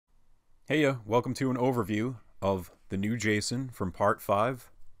Hey, welcome to an overview of the new Jason from Part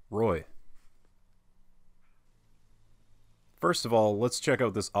 5, Roy. First of all, let's check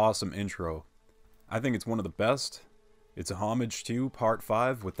out this awesome intro. I think it's one of the best. It's a homage to Part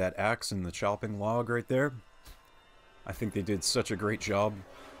 5 with that axe and the chopping log right there. I think they did such a great job,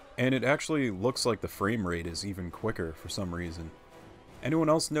 and it actually looks like the frame rate is even quicker for some reason. Anyone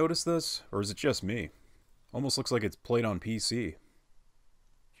else notice this, or is it just me? Almost looks like it's played on PC.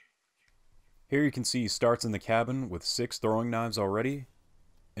 Here you can see he starts in the cabin with 6 throwing knives already,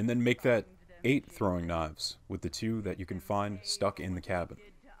 and then make that 8 throwing knives with the 2 that you can find stuck in the cabin.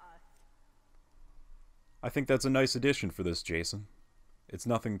 I think that's a nice addition for this Jason. It's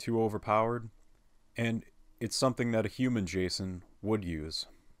nothing too overpowered, and it's something that a human Jason would use.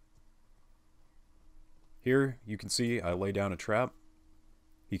 Here you can see I lay down a trap.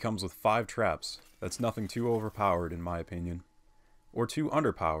 He comes with 5 traps. That's nothing too overpowered in my opinion, or too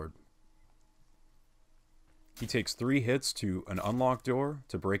underpowered. He takes 3 hits to an unlocked door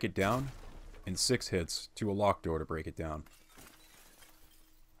to break it down, and 6 hits to a locked door to break it down.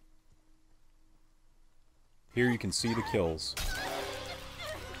 Here you can see the kills.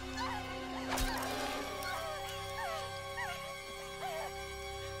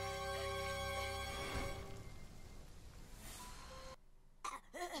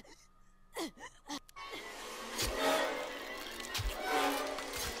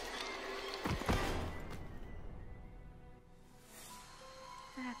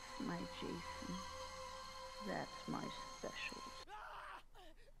 That's my Jason. That's my special.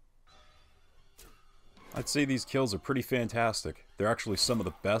 I'd say these kills are pretty fantastic. They're actually some of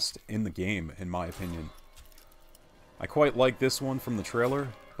the best in the game, in my opinion. I quite like this one from the trailer,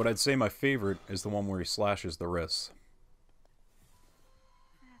 but I'd say my favorite is the one where he slashes the wrists.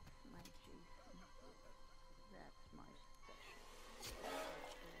 That's my Jason. That's my special.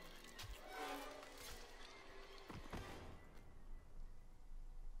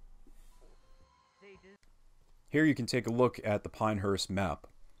 Here you can take a look at the Pinehurst map.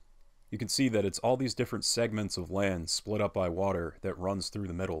 You can see that it's all these different segments of land split up by water that runs through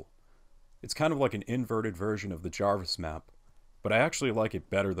the middle. It's kind of like an inverted version of the Jarvis map, but I actually like it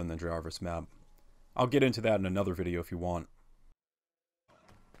better than the Jarvis map. I'll get into that in another video if you want.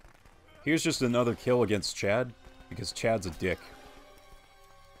 Here's just another kill against Chad, because Chad's a dick.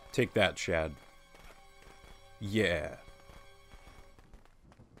 Take that, Chad. Yeah.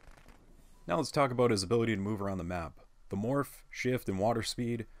 Now let's talk about his ability to move around the map. The morph, shift, and water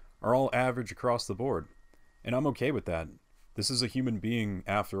speed are all average across the board, and I'm okay with that. This is a human being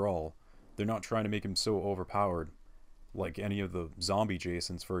after all. They're not trying to make him so overpowered, like any of the zombie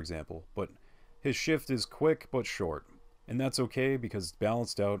Jasons for example, but his shift is quick but short, and that's okay because it's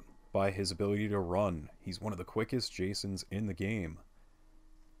balanced out by his ability to run. He's one of the quickest Jasons in the game.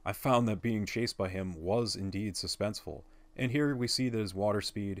 I found that being chased by him was indeed suspenseful, and here we see that his water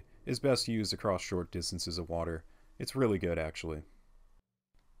speed is best used across short distances of water. It's really good actually.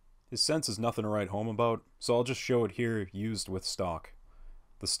 His sense is nothing to write home about, so I'll just show it here used with stock.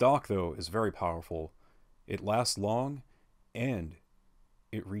 The stock, though, is very powerful. It lasts long, and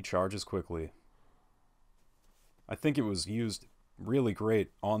it recharges quickly. I think it was used really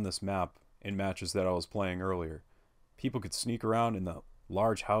great on this map in matches that I was playing earlier. People could sneak around in the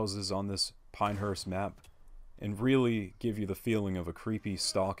large houses on this Pinehurst map and really give you the feeling of a creepy,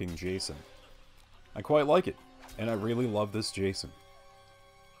 stalking Jason. I quite like it, and I really love this Jason.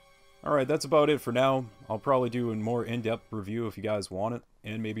 Alright, that's about it for now. I'll probably do a more in-depth review if you guys want it,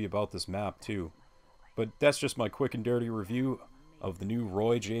 and maybe about this map too. But that's just my quick and dirty review of the new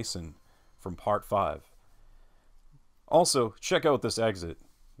Roy Jason from Part 5. Also, check out this exit.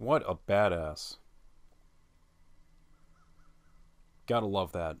 What a badass. Gotta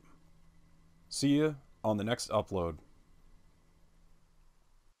love that. See ya on the next upload.